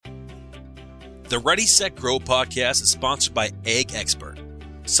The Ready, Set, Grow podcast is sponsored by Ag Expert,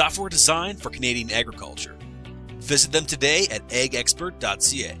 software designed for Canadian agriculture. Visit them today at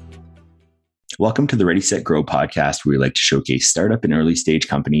agexpert.ca. Welcome to the Ready, Set, Grow podcast, where we like to showcase startup and early stage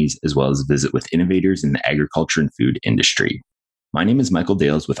companies, as well as visit with innovators in the agriculture and food industry. My name is Michael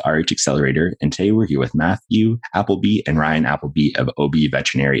Dales with RH Accelerator, and today we're here with Matthew Appleby and Ryan Appleby of OB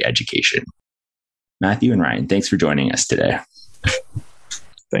Veterinary Education. Matthew and Ryan, thanks for joining us today.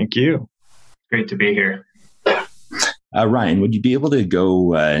 Thank you. Great to be here. Ryan, would you be able to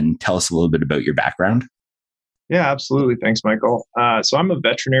go and tell us a little bit about your background? Yeah, absolutely. Thanks, Michael. So I'm a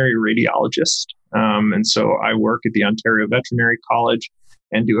veterinary radiologist. And so I work at the Ontario Veterinary College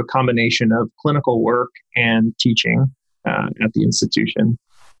and do a combination of clinical work and teaching at the institution.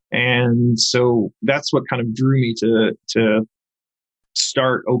 And so that's what kind of drew me to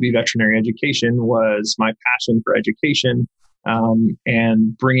start OB Veterinary Education, was my passion for education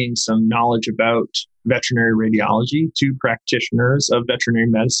and bringing some knowledge about veterinary radiology to practitioners of veterinary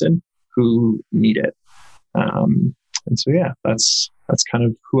medicine who need it. And so, yeah, that's kind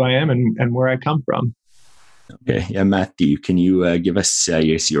of who I am and where I come from. Okay. Yeah, Matthew, can you give us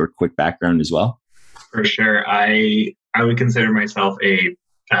your quick background as well? For sure. I would consider myself a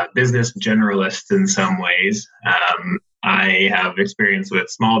business generalist in some ways. I have experience with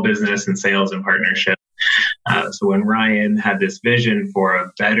small business and sales and partnership. So when Ryan had this vision for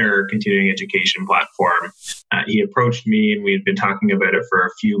a better continuing education platform, he approached me and we had been talking about it for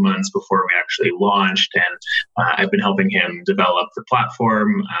a few months before we actually launched. And I've been helping him develop the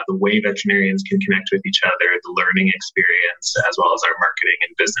platform, the way veterinarians can connect with each other, the learning experience, as well as our marketing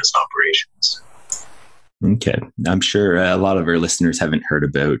and business operations. Okay. I'm sure a lot of our listeners haven't heard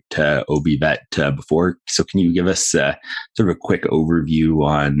about OB Vet before. So can you give us sort of a quick overview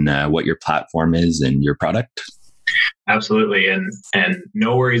on what your platform is and your product? Absolutely. And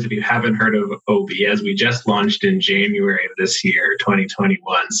no worries if you haven't heard of OB, as we just launched in January of this year,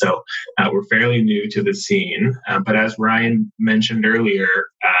 2021. So we're fairly new to the scene. But as Ryan mentioned earlier,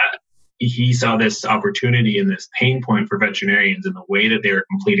 he saw this opportunity and this pain point for veterinarians in the way that they were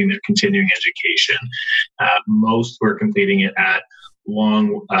completing their continuing education. Most were completing it at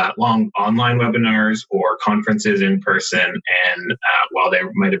long online webinars or conferences in person. And while they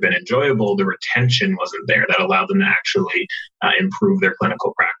might have been enjoyable, the retention wasn't there that allowed them to actually improve their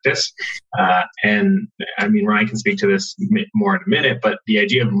clinical practice. And I mean, Ryan can speak to this more in a minute, but the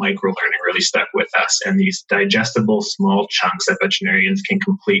idea of micro-learning really stuck with us, and these digestible small chunks that veterinarians can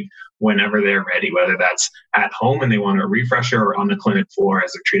complete whenever they're ready, whether that's at home and they want a refresher or on the clinic floor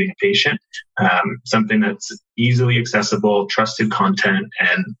as they're treating a patient. Something that's easily accessible, trusted content,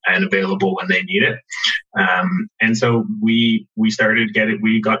 and available when they need it. And so we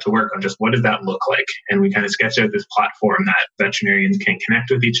got to work on just what does that look like? And we kind of sketched out this platform that veterinarians can connect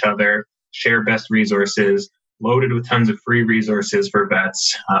with each other, share best resources, loaded with tons of free resources for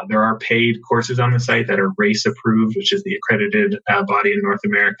vets. There are paid courses on the site that are RACE approved, which is the accredited body in North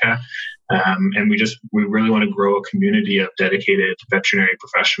America. And we really want to grow a community of dedicated veterinary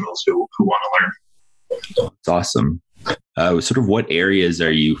professionals who want to learn. It's awesome. Sort of what areas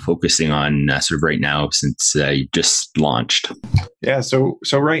are you focusing on sort of right now since you just launched? Yeah, so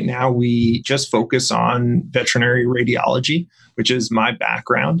right now we just focus on veterinary radiology, which is my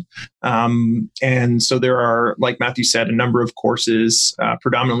background. And so there are, like Matthew said, a number of courses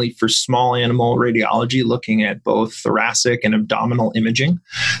predominantly for small animal radiology, looking at both thoracic and abdominal imaging.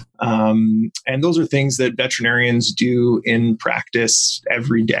 And those are things that veterinarians do in practice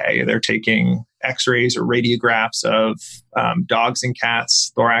every day. They're taking X-rays or radiographs of dogs and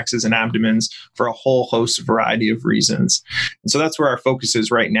cats, thoraxes and abdomens, for a whole host of variety of reasons. And so that's where our focus is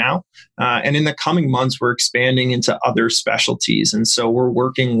right now. And in the coming months, we're expanding into other specialties. And so we're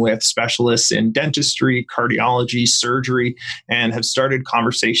working with specialists in dentistry, cardiology, surgery, and have started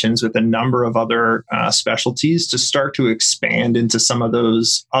conversations with a number of other specialties to start to expand into some of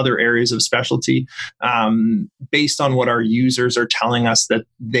those other areas of specialty based on what our users are telling us that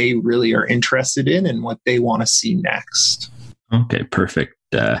they really are interested in and what they want to see next. Okay, perfect.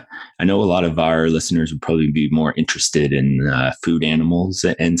 I know a lot of our listeners would probably be more interested in food animals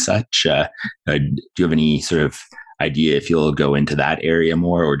and such. Do you have any sort of idea if you'll go into that area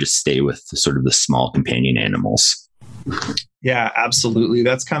more or just stay with sort of the small companion animals? Yeah, absolutely.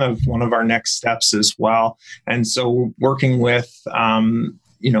 That's kind of one of our next steps as well. And so working with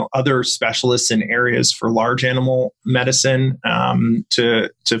other specialists in areas for large animal medicine to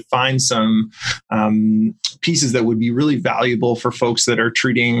find some pieces that would be really valuable for folks that are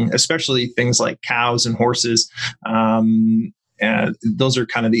treating, especially things like cows and horses, those are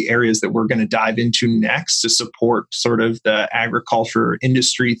kind of the areas that we're going to dive into next to support sort of the agriculture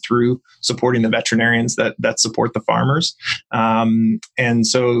industry through supporting the veterinarians that support the farmers. And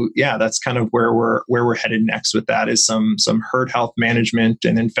so, yeah, that's kind of where we're headed next with that, is some herd health management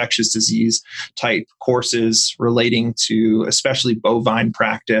and infectious disease type courses relating to especially bovine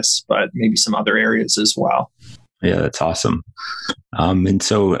practice, but maybe some other areas as well. Yeah, that's awesome. And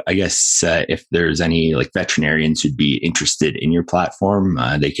so I guess if there's any like veterinarians who'd be interested in your platform,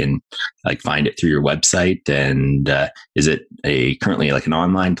 they can like find it through your website. And is it currently like an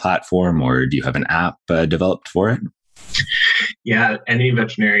online platform, or do you have an app developed for it? Yeah, any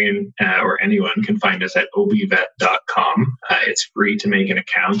veterinarian or anyone can find us at obvet.com. It's free to make an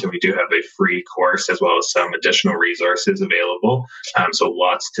account, and we do have a free course as well as some additional resources available. So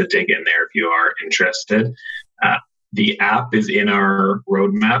lots to dig in there if you are interested. The app is in our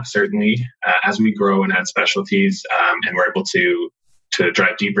roadmap, certainly, as we grow and add specialties, and we're able to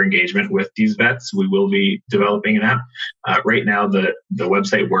drive deeper engagement with these vets. We will be developing an app. Right now, the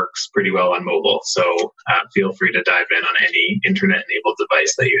website works pretty well on mobile, so feel free to dive in on any internet-enabled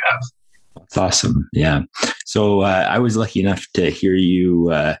device that you have. That's awesome. Yeah. So I was lucky enough to hear you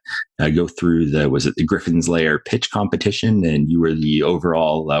go through the Griffin's Lair pitch competition, and you were the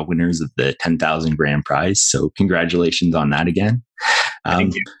overall winners of the 10,000 grand prize. So congratulations on that again.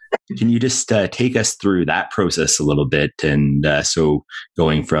 Thank you. Can you just take us through that process a little bit? And so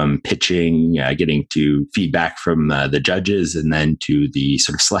going from pitching, getting to feedback from the judges, and then to the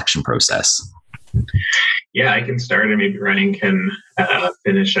sort of selection process. Yeah, I can start, and maybe Ryan can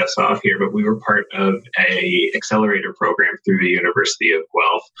finish us off here. But we were part of a accelerator program through the University of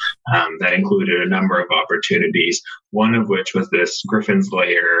Guelph that included a number of opportunities, one of which was this Griffin's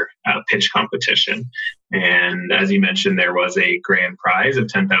Lair pitch competition. And as you mentioned, there was a grand prize of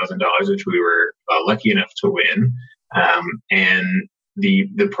 $10,000, which we were lucky enough to win. And the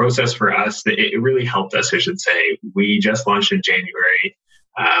process for us, it really helped us, I should say. We just launched in January.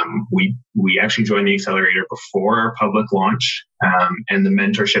 We actually joined the accelerator before our public launch, and the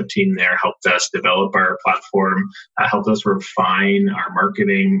mentorship team there helped us develop our platform, helped us refine our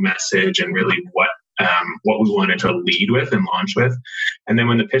marketing message and really what we wanted to lead with and launch with. And then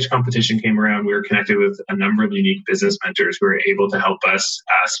when the pitch competition came around, we were connected with a number of unique business mentors who were able to help us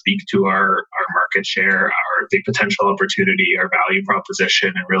speak to our market share, the potential opportunity, our value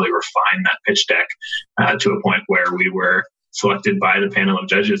proposition, and really refine that pitch deck to a point where we were selected by the panel of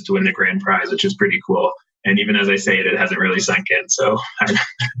judges to win the grand prize, which is pretty cool. And even as I say it, it hasn't really sunk in. So I'm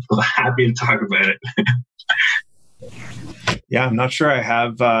happy to talk about it. Yeah, I'm not sure I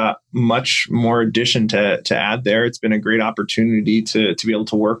have much more addition to add there. It's been a great opportunity to be able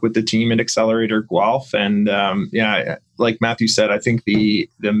to work with the team at Accelerator Guelph. And like Matthew said, I think the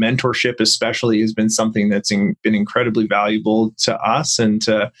mentorship especially has been something that's been incredibly valuable to us, and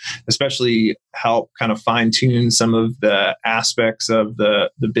to especially help kind of fine tune some of the aspects of the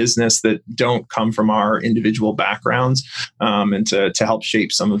business that don't come from our individual backgrounds, and to help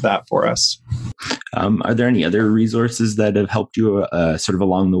shape some of that for us. Are there any other resources that have helped you sort of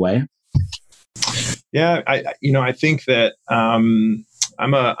along the way? Yeah, I think that I'm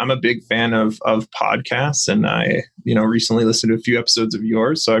a big fan of podcasts, and I recently listened to a few episodes of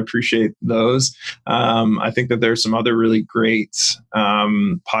yours, so I appreciate those. I think that there's some other really great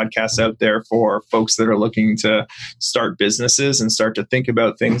podcasts out there for folks that are looking to start businesses and start to think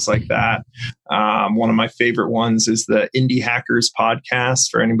about things like that. One of my favorite ones is the Indie Hackers podcast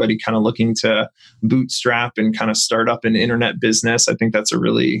for anybody kind of looking to bootstrap and kind of start up an internet business. I think that's a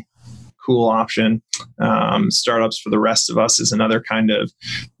really cool option. Startups for the Rest of Us is another kind of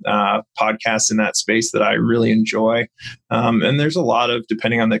podcast in that space that I really enjoy. And there's a lot of,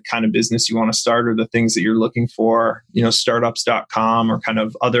 depending on the kind of business you want to start or the things that you're looking for, startups.com or kind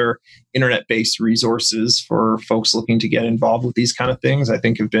of other internet-based resources for folks looking to get involved with these kind of things, I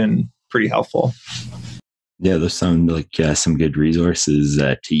think have been pretty helpful. Yeah, those sound like some good resources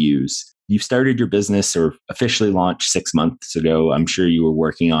to use. You started your business or officially launched 6 months ago. I'm sure you were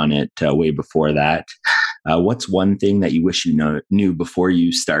working on it way before that. What's one thing that you wish you knew before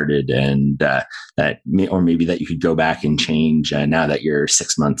you started, and maybe that you could go back and change now that you're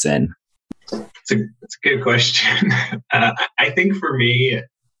 6 months in? It's a good question. I think for me,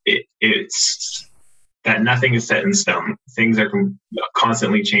 it's that nothing is set in stone. Things are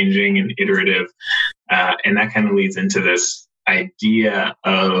constantly changing and iterative, and that kind of leads into this idea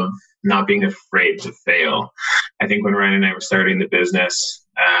of not being afraid to fail. I think when Ryan and I were starting the business,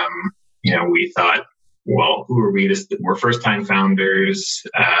 we thought, well, who are we? We're first-time founders.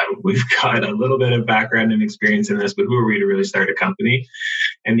 We've got a little bit of background and experience in this, but who are we to really start a company?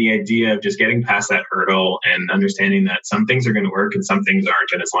 And the idea of just getting past that hurdle and understanding that some things are going to work and some things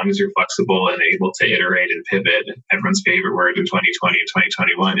aren't. And as long as you're flexible and able to iterate and pivot, everyone's favorite word in 2020 and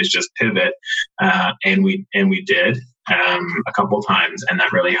 2021 is just pivot. And we did a couple times, and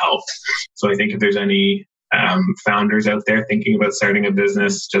that really helped. So I think if there's any founders out there thinking about starting a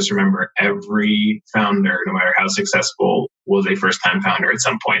business, just remember every founder, no matter how successful, was a first-time founder at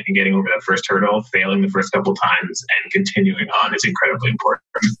some point, and getting over that first hurdle, failing the first couple times, and continuing on is incredibly important.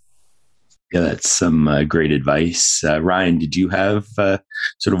 Yeah, that's some great advice. Ryan, did you have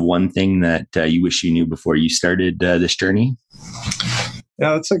sort of one thing that you wish you knew before you started this journey?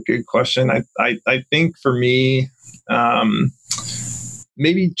 Yeah, that's a good question. I think for me,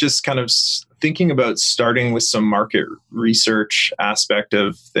 maybe just kind of thinking about starting with some market research aspect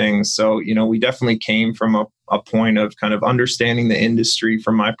of things. So, we definitely came from a point of kind of understanding the industry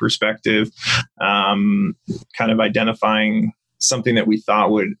from my perspective, kind of identifying something that we thought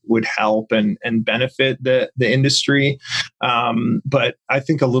would help and benefit the industry. But I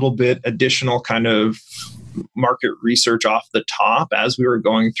think a little bit additional kind of market research off the top as we were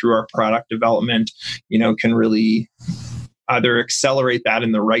going through our product development, can really either accelerate that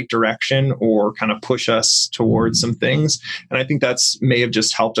in the right direction or kind of push us towards some things. And I think that's may have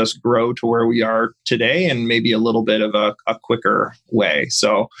just helped us grow to where we are today, and maybe a little bit of a quicker way.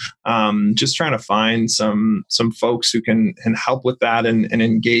 So just trying to find some folks who can help with that and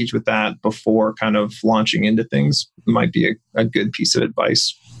engage with that before kind of launching into things might be a good piece of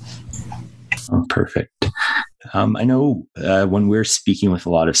advice. Oh, perfect. I know when we're speaking with a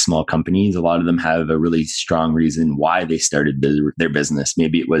lot of small companies, a lot of them have a really strong reason why they started their business.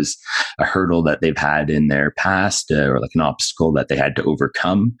 Maybe it was a hurdle that they've had in their past, or like an obstacle that they had to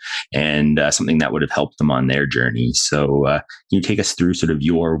overcome, and something that would have helped them on their journey. So can you take us through sort of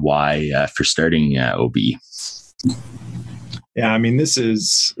your why for starting OB? Yeah, I mean, this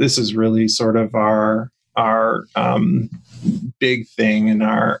is really sort of our big thing and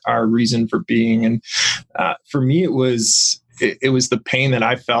our reason for being. And for me, it was the pain that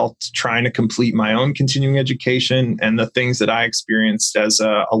I felt trying to complete my own continuing education and the things that I experienced as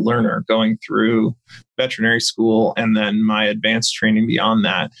a learner going through veterinary school and then my advanced training beyond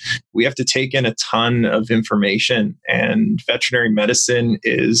that. We have to take in a ton of information, and veterinary medicine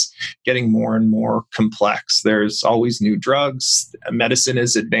is getting more and more complex. There's always new drugs. Medicine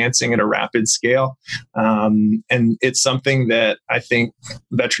is advancing at a rapid scale. And it's something that I think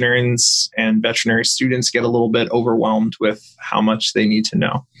veterinarians and veterinary students get a little bit overwhelmed with how much they need to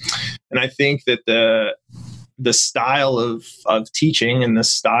know. And I think that the style of teaching and the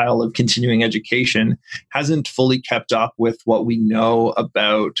style of continuing education hasn't fully kept up with what we know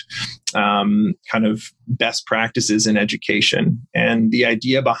about kind of best practices in education. And the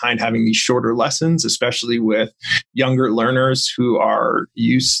idea behind having these shorter lessons, especially with younger learners who are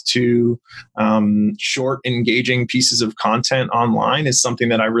used to short, engaging pieces of content online, is something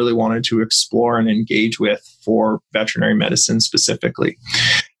that I really wanted to explore and engage with for veterinary medicine specifically.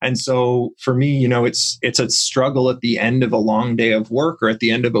 And so for me, it's a struggle at the end of a long day of work or at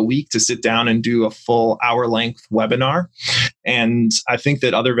the end of a week to sit down and do a full hour-length webinar. And I think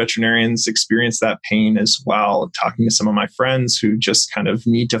that other veterinarians experience that pain as well. Talking to some of my friends who just kind of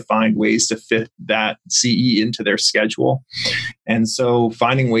need to find ways to fit that CE into their schedule. And so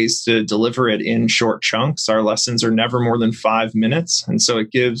finding ways to deliver it in short chunks. Our lessons are never more than 5 minutes. And so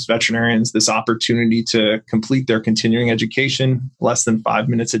it gives veterinarians this opportunity to complete their continuing education less than 5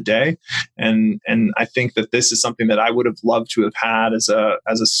 minutes a day. And I think that this is something that I would have loved to have had as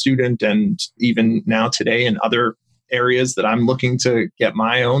a student, and even now today in other areas that I'm looking to get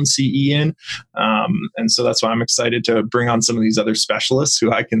my own CE in. And so that's why I'm excited to bring on some of these other specialists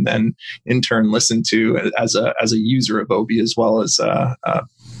who I can then in turn listen to as a user of OB, as well as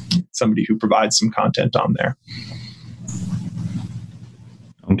somebody who provides some content on there.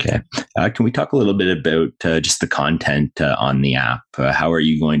 Okay. Can we talk a little bit about just the content on the app? How are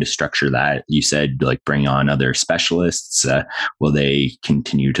you going to structure that? You said bring on other specialists. Will they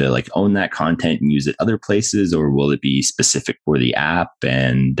continue to own that content and use it other places, or will it be specific for the app?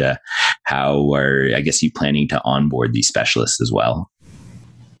 And how are, you planning to onboard these specialists as well?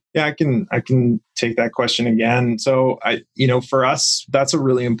 Yeah, I can take that question again. So for us, that's a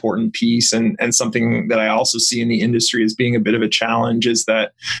really important piece, and something that I also see in the industry as being a bit of a challenge is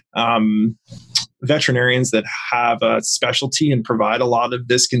that veterinarians that have a specialty and provide a lot of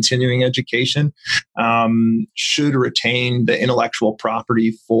this continuing education should retain the intellectual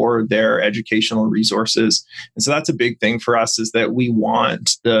property for their educational resources. And so that's a big thing for us, is that we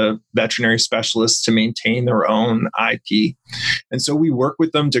want the veterinary specialists to maintain their own IP. And so we work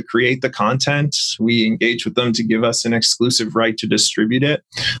with them to create the content. We engage with them to give us an exclusive right to distribute it.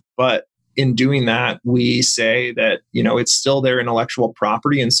 But in doing that, we say that, it's still their intellectual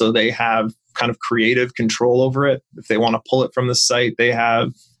property. And so they have kind of creative control over it. If they want to pull it from the site, they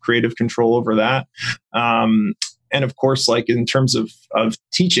have creative control over that. And of course, like in terms of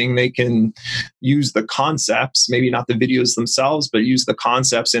teaching, they can use the concepts, maybe not the videos themselves, but use the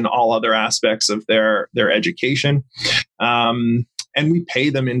concepts in all other aspects of their education. And we pay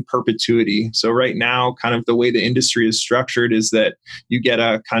them in perpetuity. So right now, kind of the way the industry is structured is that you get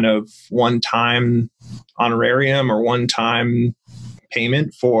a kind of one-time honorarium or one-time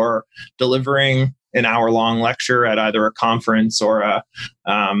payment for delivering an hour-long lecture at either a conference or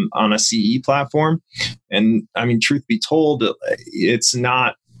on a CE platform. And I mean, truth be told,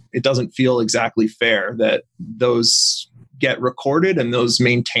 it doesn't feel exactly fair that those get recorded and those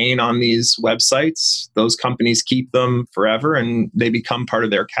maintain on these websites. Those companies keep them forever and they become part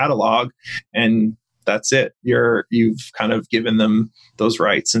of their catalog. And that's it. You've kind of given them those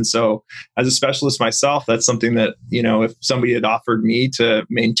rights. And so as a specialist myself, that's something that, if somebody had offered me to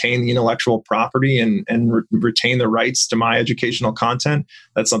maintain the intellectual property and retain the rights to my educational content,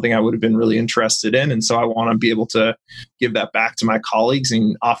 that's something I would have been really interested in. And so I want to be able to give that back to my colleagues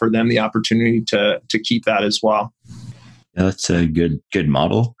and offer them the opportunity to keep that as well. Yeah, that's a good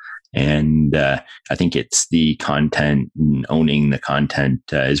model. And I think it's the content, owning the content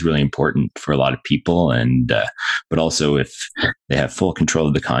is really important for a lot of people. And but also if they have full control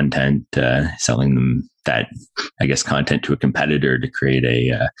of the content, selling them that, I guess, content to a competitor to create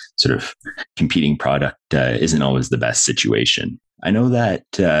a sort of competing product isn't always the best situation. I know that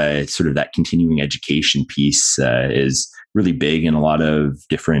sort of that continuing education piece is really big, and a lot of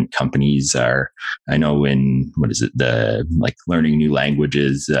different companies are, I know in, learning new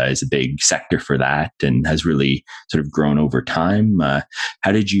languages is a big sector for that and has really sort of grown over time.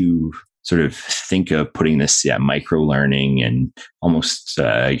 How did you sort of think of putting this micro learning and almost,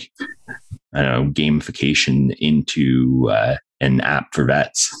 gamification into an app for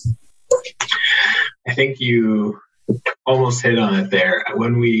vets? I think you almost hit on it there.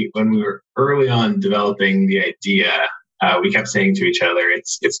 When we were early on developing the idea, we kept saying to each other,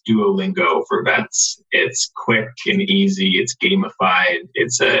 it's Duolingo for vets. It's quick and easy. It's gamified.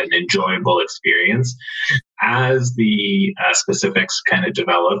 It's an enjoyable experience. As the specifics kind of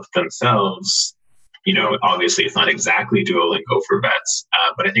develop themselves, obviously it's not exactly Duolingo for vets,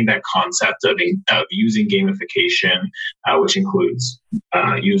 but I think that concept of using gamification, which includes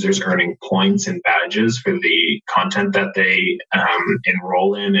users earning points and badges for the content that they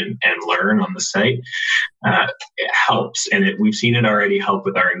enroll in and learn on the site, it helps. And we've seen it already help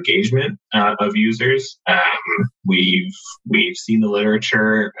with our engagement of users. We've seen the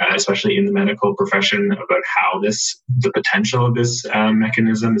literature, especially in the medical profession, about how the potential of this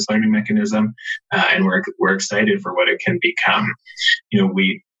mechanism, this learning mechanism, and we're excited for what it can become.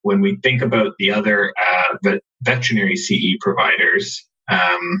 When we think about the other veterinary CE providers,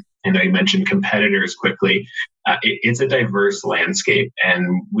 I know you mentioned competitors quickly. It's a diverse landscape,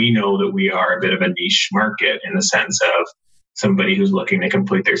 and we know that we are a bit of a niche market in the sense of somebody who's looking to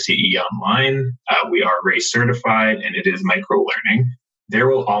complete their CE online. We are RACE certified, and it is micro learning. There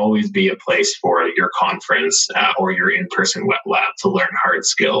will always be a place for your conference or your in-person wet lab to learn hard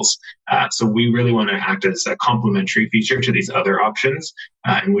skills. So we really want to act as a complementary feature to these other options.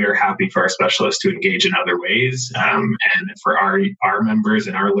 And we are happy for our specialists to engage in other ways, and for our members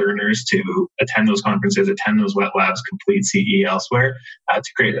and our learners to attend those conferences, attend those wet labs, complete CE elsewhere,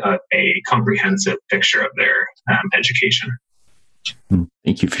 to create a comprehensive picture of their education.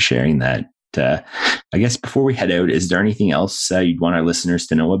 Thank you for sharing that. I guess before we head out, is there anything else you'd want our listeners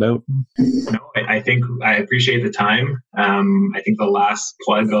to know about? No, I think I appreciate the time. I think the last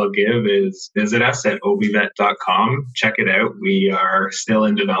plug I'll give is visit us at obvet.com. Check it out. We are still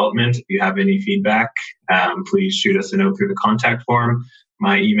in development. If you have any feedback, please shoot us a note through the contact form.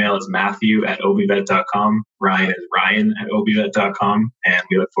 My email is matthew@obvet.com. Ryan is ryan@obvet.com. And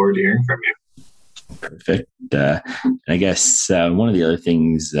we look forward to hearing from you. Perfect. And I guess one of the other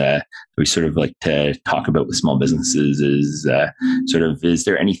things we sort of like to talk about with small businesses is is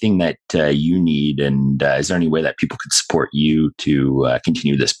there anything that you need, and is there any way that people could support you to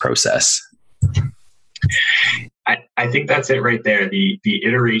continue this process? I I think that's it right there. The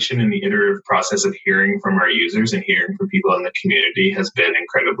iteration and the iterative process of hearing from our users and hearing from people in the community has been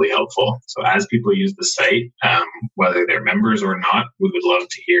incredibly helpful. So as people use the site, whether they're members or not, we would love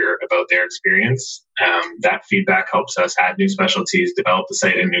to hear about their experience. That feedback helps us add new specialties, develop the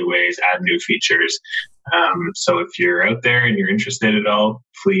site in new ways, add new features. So if you're out there and you're interested at all,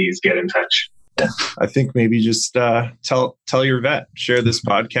 please get in touch. I think maybe just tell your vet, share this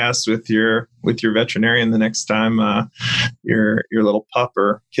podcast with your veterinarian the next time your little pup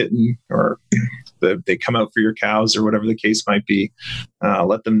or kitten or they come out for your cows or whatever the case might be.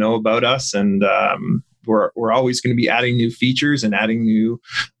 Let them know about us, and we're always going to be adding new features and adding new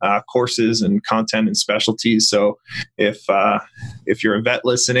courses and content and specialties. So if you're a vet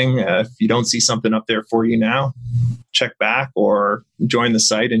listening, if you don't see something up there for you now, check back or join the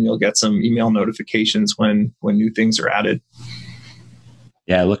site and you'll get some email notifications when new things are added.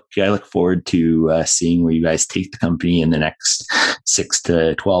 Yeah, I look forward to seeing where you guys take the company in the next 6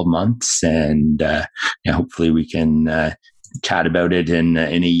 to 12 months. And hopefully we can chat about it in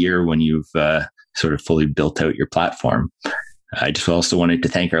a year when you've sort of fully built out your platform. I just also wanted to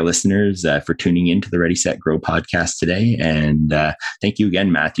thank our listeners for tuning into the Ready, Set, Grow podcast today. And thank you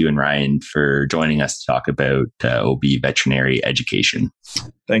again, Matthew and Ryan, for joining us to talk about OB veterinary education.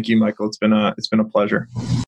 Thank you, Michael. It's been a pleasure.